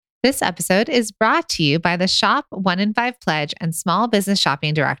This episode is brought to you by the Shop 1 in 5 Pledge and Small Business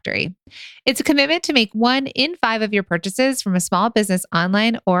Shopping Directory. It's a commitment to make 1 in 5 of your purchases from a small business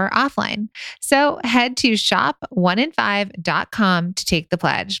online or offline. So head to shop1in5.com to take the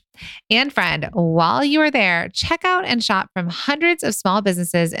pledge. And friend, while you are there, check out and shop from hundreds of small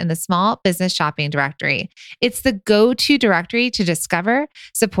businesses in the Small Business Shopping Directory. It's the go-to directory to discover,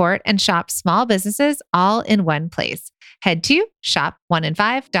 support, and shop small businesses all in one place. Head to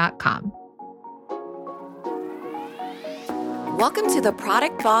shop1in5.com. Welcome to the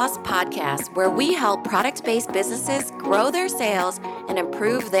Product Boss Podcast, where we help product-based businesses grow their sales and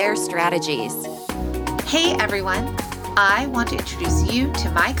improve their strategies. Hey everyone, I want to introduce you to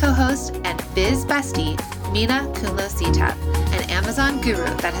my co-host and biz bestie, Mina Kunlo-Sitep, an Amazon guru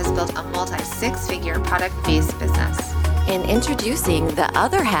that has built a multi-six-figure product-based business. And introducing the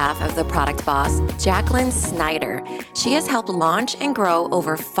other half of the Product Boss, Jacqueline Snyder. She has helped launch and grow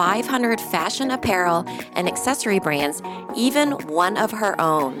over 500 fashion apparel and accessory brands, even one of her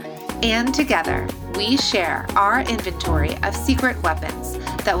own. And together, we share our inventory of secret weapons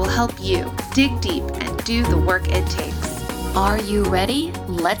that will help you dig deep and do the work it takes. Are you ready?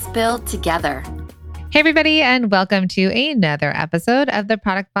 Let's build together. Hey, everybody, and welcome to another episode of the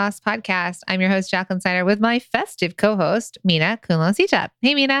Product Boss Podcast. I'm your host, Jacqueline Snyder, with my festive co-host, Mina Kunlo-Sitep.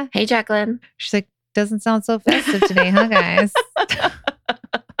 Hey, Mina. Hey, Jacqueline. She's like, doesn't sound so festive today, huh, guys? I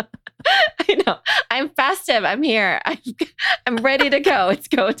know. I'm festive. I'm here. I'm ready to go. It's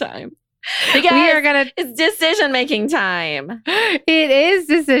go time. Because it's decision-making time. It is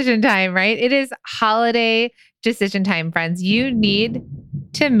decision time, right? It is holiday decision time, friends. You need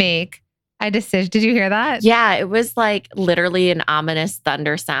to make a decision. Did you hear that? Yeah, it was like literally an ominous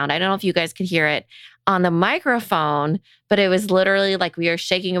thunder sound. I don't know if you guys could hear it on the microphone, but it was literally like we were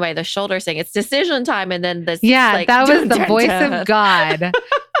shaking by the shoulder saying it's decision time. And then this, that was the voice of God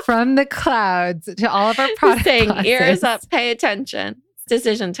from the clouds to all of our product saying, bosses. Ears up, pay attention. It's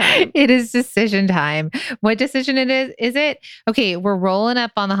decision time. It is decision time. What decision it is it? Okay, we're rolling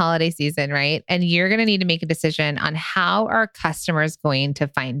up on the holiday season, right? And you're going to need to make a decision on how are customers going to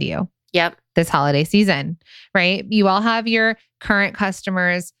find you. Yep. This holiday season, right? You all have your current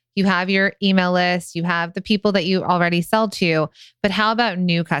customers, you have your email list, you have the people that you already sell to, but how about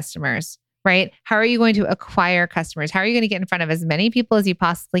new customers, right? How are you going to acquire customers? How are you going to get in front of as many people as you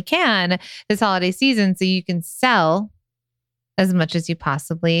possibly can this holiday season so you can sell as much as you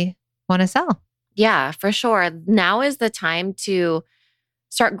possibly want to sell? Yeah, for sure. Now is the time to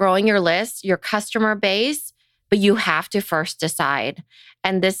start growing your list, your customer base, but you have to first decide.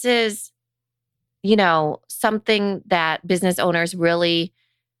 And this is, something that business owners really,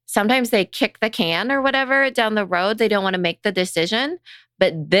 sometimes they kick the can or whatever down the road. They don't want to make the decision.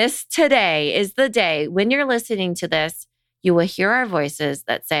 But today is the day when you're listening to this, you will hear our voices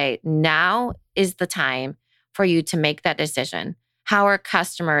that say, now is the time for you to make that decision. How are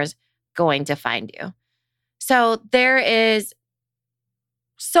customers going to find you? So there is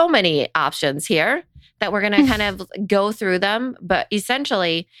so many options here that we're going to kind of go through them. But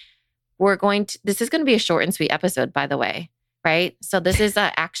essentially, this is going to be a short and sweet episode, by the way, right? So this is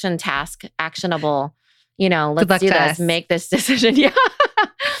an action task, actionable, let's do this, make this decision. Yeah.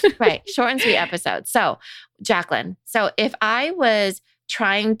 Right. Short and sweet episode. So Jacqueline, if I was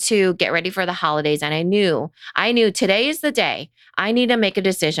trying to get ready for the holidays and I knew today is the day, I need to make a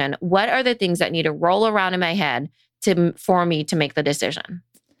decision. What are the things that need to roll around in my head for me to make the decision?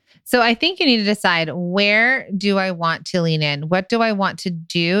 So I think you need to decide, where do I want to lean in? What do I want to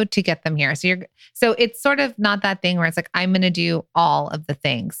do to get them here? So it's sort of not that thing where it's like, I'm going to do all of the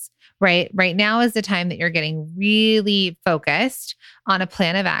things, right? Right now is the time that you're getting really focused on a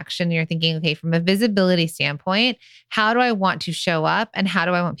plan of action. You're thinking, okay, from a visibility standpoint, how do I want to show up and how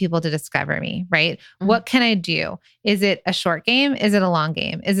do I want people to discover me, right? Mm-hmm. What can I do? Is it a short game? Is it a long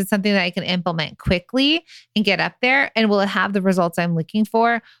game? Is it something that I can implement quickly and get up there? And will it have the results I'm looking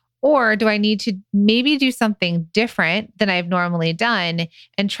for? Or do I need to maybe do something different than I've normally done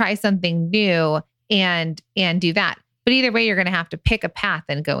and try something new and do that? But either way, you're going to have to pick a path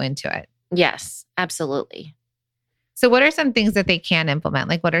and go into it. Yes, absolutely. So what are some things that they can implement?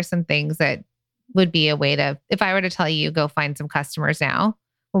 Like, what are some things that would be a way to, if I were to tell you, go find some customers now,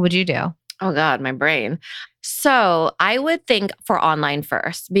 what would you do? Oh God, my brain. So I would think for online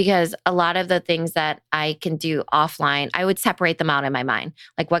first, because a lot of the things that I can do offline, I would separate them out in my mind.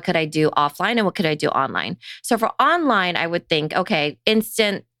 Like, what could I do offline and what could I do online? So for online, I would think, okay,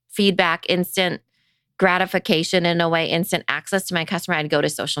 instant feedback, instant gratification in a way, instant access to my customer. I'd go to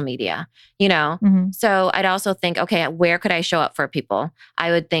social media, Mm-hmm. So I'd also think, okay, where could I show up for people?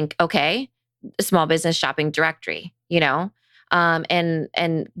 I would think, okay, a small business shopping directory,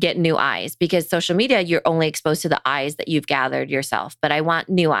 and get new eyes, because social media, you're only exposed to the eyes that you've gathered yourself. But I want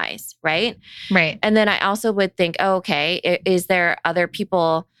new eyes, right? Right. And then I also would think, oh, okay, is there other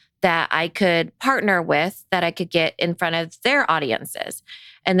people that I could partner with that I could get in front of their audiences?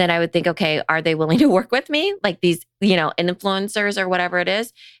 And then I would think, okay, are they willing to work with me? Like these, influencers or whatever it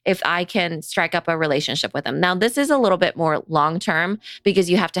is, if I can strike up a relationship with them. Now, this is a little bit more long-term because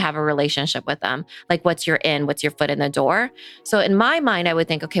you have to have a relationship with them. Like what's your foot in the door? So in my mind, I would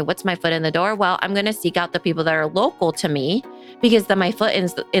think, okay, what's my foot in the door? Well, I'm going to seek out the people that are local to me, because then my foot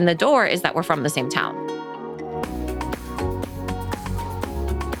in the door is that we're from the same town.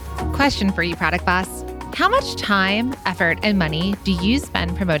 Question for you, Product Boss. How much time, effort, and money do you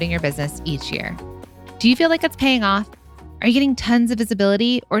spend promoting your business each year? Do you feel like it's paying off? Are you getting tons of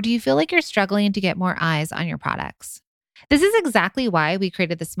visibility, or do you feel like you're struggling to get more eyes on your products? This is exactly why we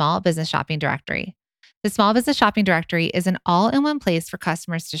created the Small Business Shopping Directory. The Small Business Shopping Directory is an all-in-one place for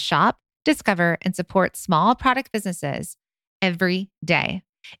customers to shop, discover, and support small product businesses every day.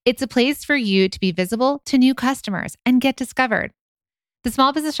 It's a place for you to be visible to new customers and get discovered. The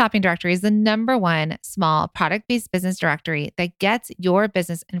Small Business Shopping Directory is the #1 small product-based business directory that gets your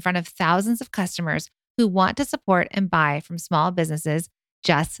business in front of thousands of customers who want to support and buy from small businesses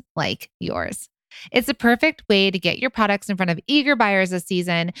just like yours. It's a perfect way to get your products in front of eager buyers this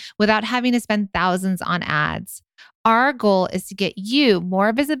season without having to spend thousands on ads. Our goal is to get you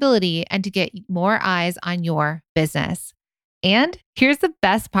more visibility and to get more eyes on your business. And here's the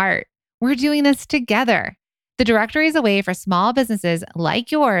best part. We're doing this together. The directory is a way for small businesses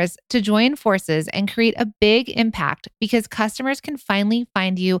like yours to join forces and create a big impact, because customers can finally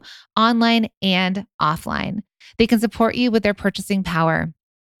find you online and offline. They can support you with their purchasing power.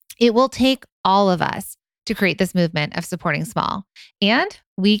 It will take all of us to create this movement of supporting small, and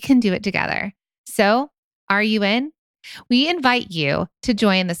we can do it together. So, are you in? We invite you to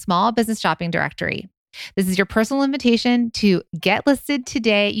join the Small Business Shopping Directory. This is your personal invitation to get listed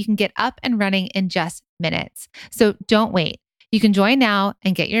today. You can get up and running in just minutes. So don't wait. You can join now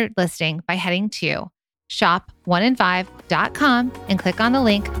and get your listing by heading to shop1in5.com and click on the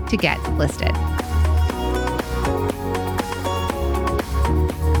link to get listed.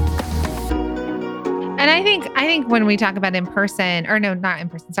 And I think when we talk about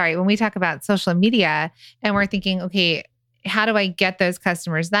when we talk about social media and we're thinking, okay, how do I get those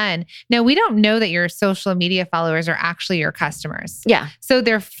customers then? Now, we don't know that your social media followers are actually your customers. Yeah. So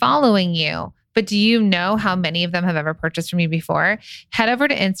they're following you, but do you know how many of them have ever purchased from you before? Head over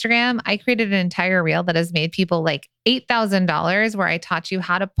to Instagram. I created an entire reel that has made people like $8,000 where I taught you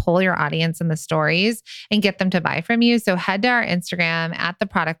how to pull your audience in the stories and get them to buy from you. So head to our Instagram at The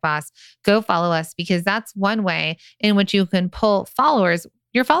Product Boss, go follow us, because that's one way in which you can pull followers.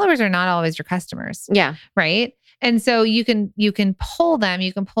 Your followers are not always your customers. Yeah. Right. And so you can pull them in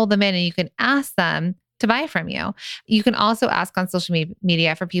and you can ask them to buy from you. You can also ask on social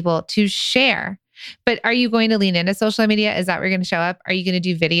media for people to share. But are you going to lean into social media? Is that where you're going to show up? Are you going to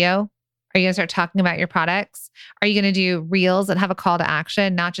do video? Are you going to start talking about your products? Are you going to do reels that have a call to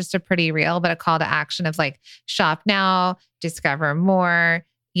action, not just a pretty reel, but a call to action of like, shop now, discover more,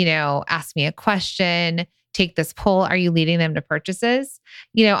 ask me a question, take this poll. Are you leading them to purchases?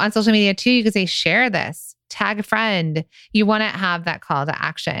 On social media too, you could say, share this, tag a friend. You want to have that call to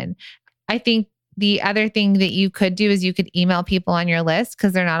action. I think the other thing that you could do is you could email people on your list,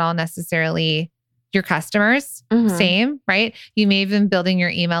 because they're not all necessarily your customers. Mm-hmm. Same, right? You may have been building your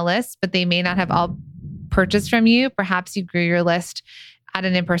email list, but they may not have all purchased from you. Perhaps you grew your list at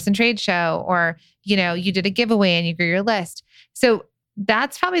an in-person trade show, or, you did a giveaway and you grew your list. So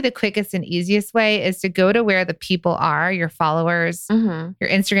that's probably the quickest and easiest way, is to go to where the people are, your followers, Mm-hmm. your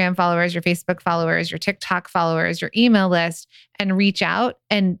Instagram followers, your Facebook followers, your TikTok followers, your email list, and reach out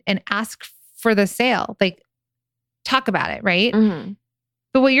and ask for the sale. Like, talk about it, right? Mm-hmm.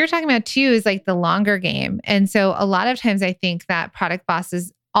 But what you're talking about too is like the longer game. And so a lot of times I think that product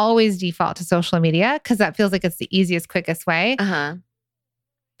bosses always default to social media because that feels like it's the easiest, quickest way. Uh-huh.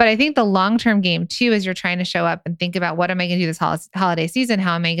 But I think the long-term game too, as you're trying to show up and think about what am I going to do this holiday season?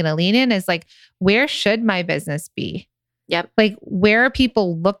 How am I going to lean in? Is like, where should my business be? Yep. Like, where are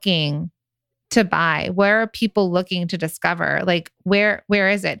people looking to buy? Where are people looking to discover? Like, where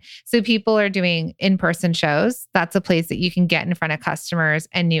is it? So people are doing in-person shows. That's a place that you can get in front of customers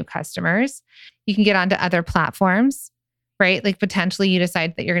and new customers. You can get onto other platforms, right? Like potentially you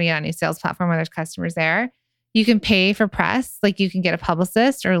decide that you're going to get on a new sales platform where there's customers there. You can pay for press, like you can get a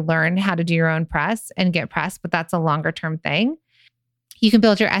publicist or learn how to do your own press and get press, but that's a longer term thing. You can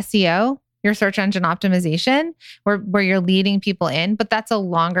build your SEO, your search engine optimization where you're leading people in, but that's a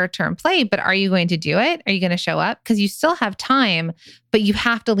longer term play. But are you going to do it? Are you going to show up? Because you still have time, but you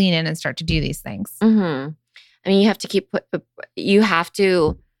have to lean in and start to do these things. Mm-hmm. I mean, you have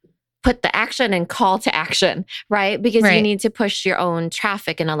to put the action and call to action, right? Because you need to push your own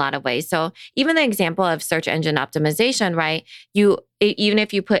traffic in a lot of ways. So even the example of search engine optimization, right? Even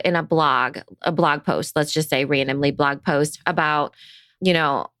if you put in a blog post, let's just say randomly blog post about,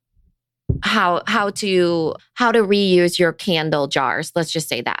 how to reuse your candle jars. Let's just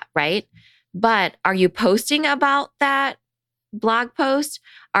say that, right? But are you posting about that blog post?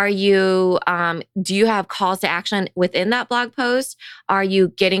 Are you, do you have calls to action within that blog post? Are you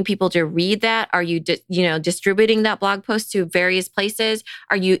getting people to read that? Are you, distributing that blog post to various places?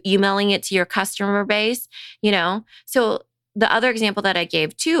 Are you emailing it to your customer base? So the other example that I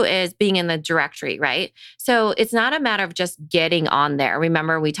gave too is being in the directory, right? So it's not a matter of just getting on there.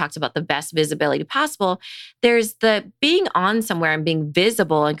 Remember, we talked about the best visibility possible. There's the being on somewhere and being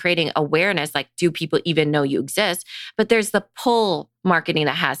visible and creating awareness, like, do people even know you exist? But there's the pull marketing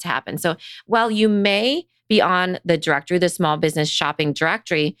that has to happen. So while you may be on the directory, the small business shopping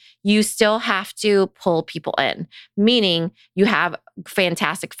directory, you still have to pull people in, meaning you have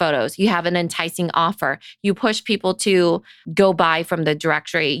fantastic photos, you have an enticing offer, you push people to go buy from the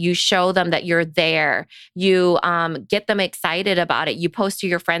directory, you show them that you're there, you get them excited about it, you post to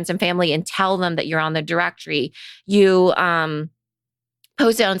your friends and family and tell them that you're on the directory, you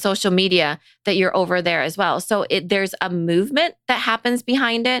post it on social media that you're over there as well. So there's a movement that happens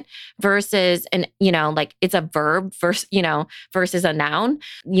behind it versus it's a verb versus a noun.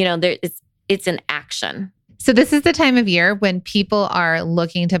 It's an action. So this is the time of year when people are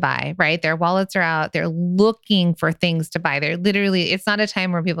looking to buy, right? Their wallets are out. They're looking for things to buy. They're literally, it's not a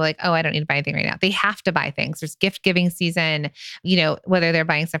time where people are like, oh, I don't need to buy anything right now. They have to buy things. There's gift giving season, whether they're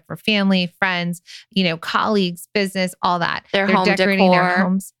buying stuff for family, friends, colleagues, business, all that. They're home decorating decor. Their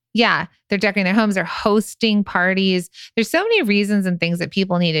homes. Yeah, they're decorating their homes. They're hosting parties. There's so many reasons and things that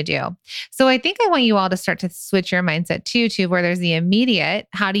people need to do. So I think I want you all to start to switch your mindset too, to where there's the immediate.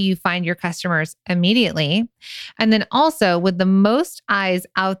 How do you find your customers immediately? And then also with the most eyes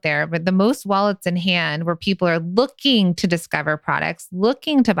out there, with the most wallets in hand, where people are looking to discover products,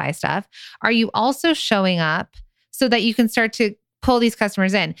 looking to buy stuff, are you also showing up so that you can start to pull these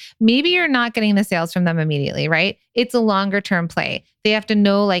customers in? Maybe you're not getting the sales from them immediately, right? It's a longer term play. They have to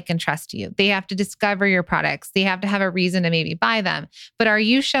know, like, and trust you. They have to discover your products. They have to have a reason to maybe buy them. But are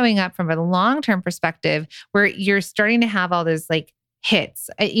you showing up from a long-term perspective where you're starting to have all those like hits?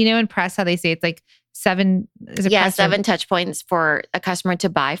 In press, how they say it's like 7 touch points for a customer to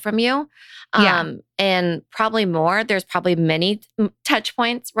buy from you. And probably more. There's probably many touch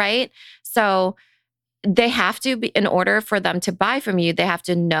points, right? So they have to be, in order for them to buy from you, they have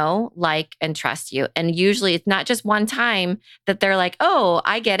to know, like, and trust you. And usually it's not just one time that they're like, oh,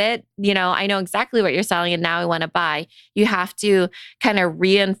 I get it. I know exactly what you're selling and now I want to buy. You have to kind of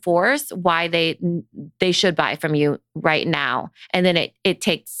reinforce why they should buy from you right now. And then it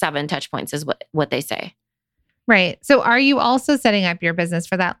takes 7 touch points is what they say. Right. So are you also setting up your business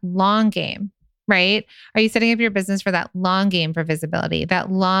for that long game? Right? Are you setting up your business for that long game for visibility, that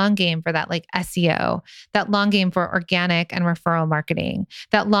long game for that like SEO, that long game for organic and referral marketing,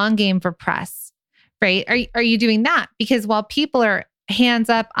 that long game for press, right? Are you doing that? Because while people are hands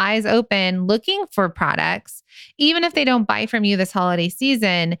up, eyes open, looking for products, even if they don't buy from you this holiday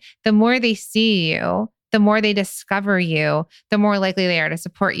season, the more they see you, the more they discover you, the more likely they are to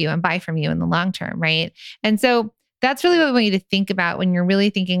support you and buy from you in the long term, right? And so that's really what I want you to think about when you're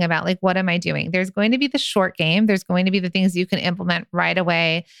really thinking about, like, what am I doing? There's going to be the short game. There's going to be the things you can implement right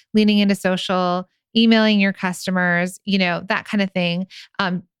away, leaning into social, emailing your customers, that kind of thing,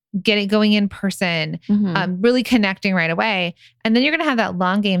 going in person, really connecting right away. And then you're going to have that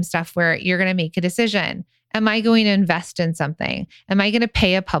long game stuff where you're going to make a decision. Am I going to invest in something? Am I going to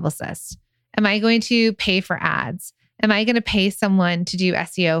pay a publicist? Am I going to pay for ads? Am I going to pay someone to do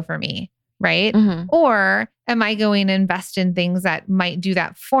SEO for me? Right? Or am I going to invest in things that might do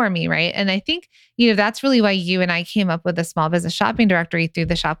that for me? Right? And I think, that's really why you and I came up with the small business shopping directory through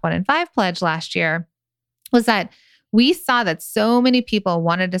the Shop 1 in 5 pledge last year, was that we saw that so many people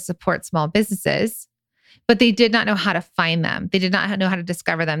wanted to support small businesses, but they did not know how to find them. They did not know how to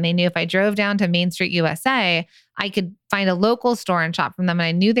discover them. They knew if I drove down to Main Street USA, I could find a local store and shop from them. And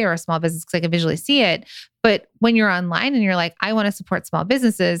I knew they were a small business because I could visually see it. But when you're online and you're like, I want to support small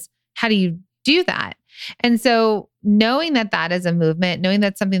businesses, how do you do that? And so knowing that that is a movement, knowing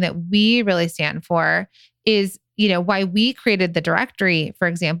that's something that we really stand for is, why we created the directory, for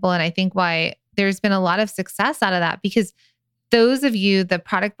example. And I think why there's been a lot of success out of that, because those of you, the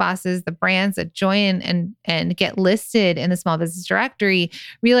product bosses, the brands that join and get listed in the small business directory,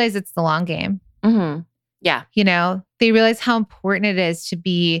 realize it's the long game. Mm-hmm. Yeah. They realize how important it is to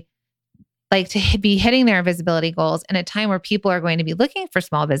be hitting their visibility goals in a time where people are going to be looking for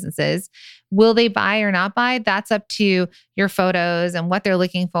small businesses. Will they buy or not buy? That's up to your photos and what they're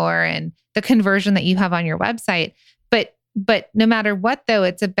looking for and the conversion that you have on your website. But no matter what, though,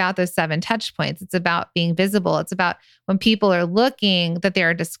 it's about those 7 touch points. It's about being visible. It's about when people are looking that they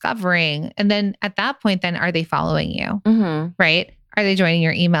are discovering. And then at that point, then are they following you? Mm-hmm. Right? Are they joining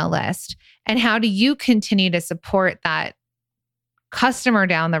your email list? And how do you continue to support that customer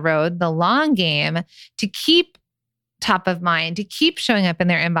down the road, the long game, to keep top of mind, to keep showing up in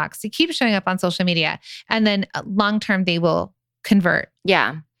their inbox, to keep showing up on social media? And then long term, they will convert.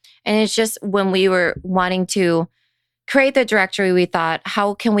 Yeah. And it's just when we were wanting to create the directory, we thought,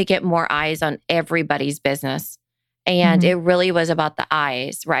 how can we get more eyes on everybody's business? And it really was about the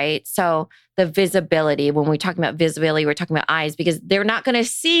eyes, right? So the visibility, when we're talking about visibility, we're talking about eyes because they're not going to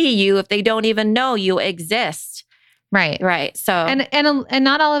see you if they don't even know you exist. Right. Right. So, and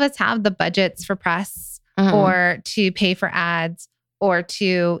not all of us have the budgets for press or to pay for ads or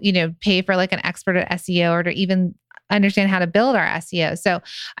to, pay for like an expert at SEO or to even understand how to build our SEO. So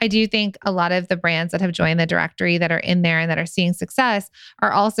I do think a lot of the brands that have joined the directory that are in there and that are seeing success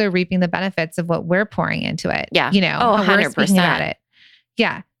are also reaping the benefits of what we're pouring into it. Yeah. 100%. We're speaking about it.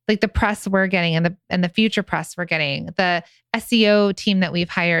 Yeah. Like the press we're getting and the future press we're getting, the SEO team that we've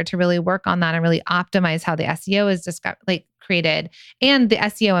hired to really work on that and really optimize how the SEO is created, and the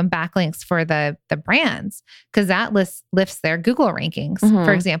SEO and backlinks for the brands, because that lifts their Google rankings,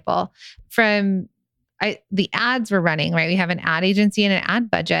 for example, from the ads we're running, right? We have an ad agency and an ad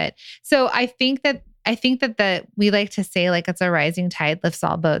budget. So I think that we like to say like it's a rising tide lifts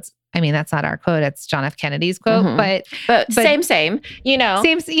all boats. I mean, that's not our quote. It's John F. Kennedy's quote, but same, same.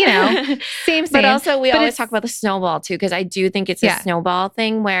 But also we always talk about the snowball too, because I do think it's a snowball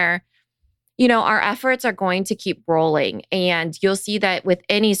thing where, our efforts are going to keep rolling. And you'll see that with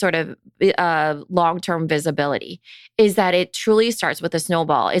any sort of long-term visibility is that it truly starts with a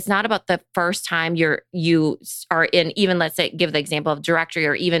snowball. It's not about the first time you are in, even let's say, give the example of directory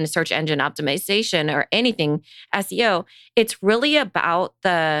or even search engine optimization or anything SEO. It's really about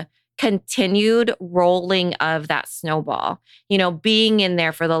the continued rolling of that snowball, being in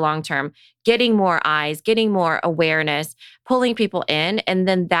there for the long term, getting more eyes, getting more awareness, pulling people in. And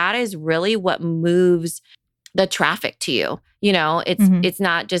then that is really what moves the traffic to you. It's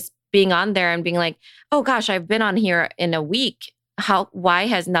not just being on there and being like, oh gosh, I've been on here in a week. Why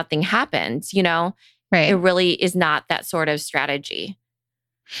has nothing happened? Right. It really is not that sort of strategy.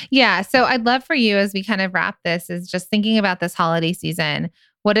 Yeah. So I'd love for you, as we kind of wrap this, is just thinking about this holiday season.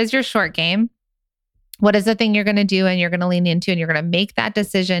 What is your short game? What is the thing you're going to do and you're going to lean into, and you're going to make that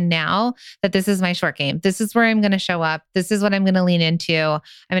decision now that this is my short game. This is where I'm going to show up. This is what I'm going to lean into. I'm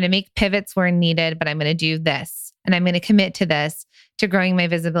going to make pivots where needed, but I'm going to do this. And I'm going to commit to this, to growing my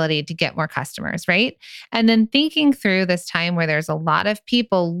visibility to get more customers, right? And then thinking through this time where there's a lot of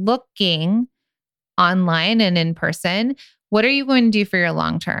people looking online and in person. What are you going to do for your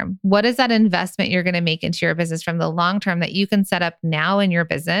long term? What is that investment you're going to make into your business from the long term that you can set up now in your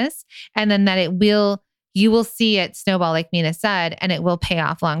business? And then that you will see it snowball, like Mina said, and it will pay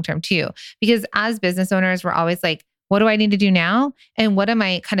off long term too. Because as business owners, we're always like, what do I need to do now? And what am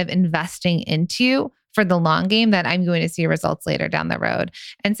I kind of investing into for the long game that I'm going to see results later down the road?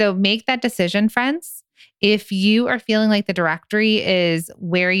 And so make that decision, friends. If you are feeling like the directory is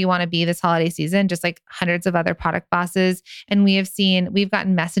where you want to be this holiday season, just like hundreds of other product bosses, and we've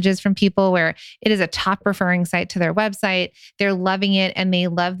gotten messages from people where it is a top referring site to their website. They're loving it, and they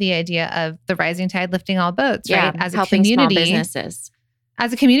love the idea of the rising tide lifting all boats, right? As a community, small businesses.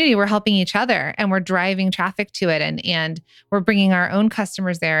 As a community, we're helping each other and we're driving traffic to it, and we're bringing our own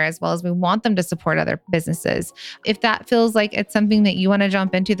customers there, as well as we want them to support other businesses. If that feels like it's something that you want to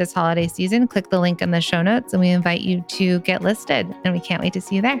jump into this holiday season, click the link in the show notes and we invite you to get listed, and we can't wait to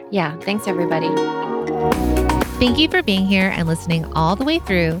see you there. Yeah. Thanks, everybody. Thank you for being here and listening all the way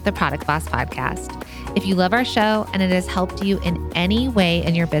through the Product Boss podcast. If you love our show and it has helped you in any way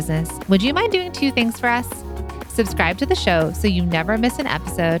in your business, would you mind doing 2 things for us? Subscribe to the show so you never miss an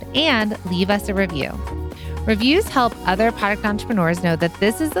episode, and leave us a review. Reviews help other product entrepreneurs know that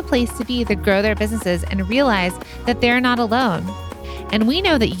this is the place to be to grow their businesses and realize that they're not alone. And we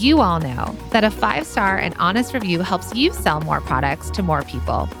know that you all know that a 5-star and honest review helps you sell more products to more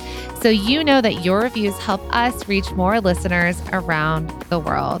people. So you know that your reviews help us reach more listeners around the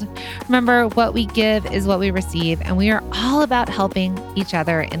world. Remember, what we give is what we receive, and we are all about helping each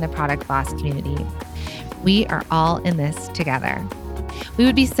other in the Product Boss community. We are all in this together. We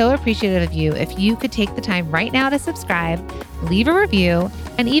would be so appreciative of you if you could take the time right now to subscribe, leave a review,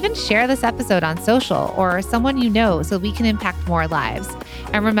 and even share this episode on social or someone you know so we can impact more lives.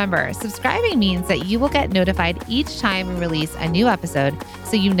 And remember, subscribing means that you will get notified each time we release a new episode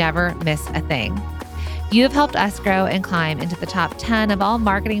so you never miss a thing. You have helped us grow and climb into the top 10 of all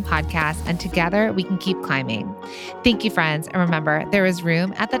marketing podcasts, and together we can keep climbing. Thank you, friends. And remember, there is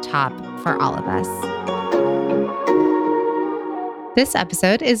room at the top for all of us. This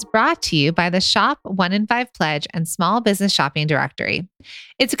episode is brought to you by the Shop 1 in 5 Pledge and Small Business Shopping Directory.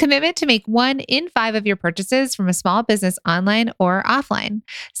 It's a commitment to make 1 in 5 of your purchases from a small business online or offline.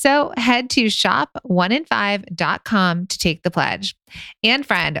 So head to shop1in5.com to take the pledge. And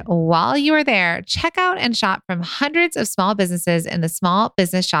friend, while you are there, check out and shop from hundreds of small businesses in the Small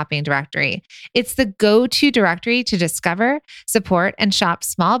Business Shopping Directory. It's the go-to directory to discover, support, and shop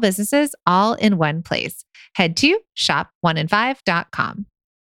small businesses all in one place. Head to shop1in5.com.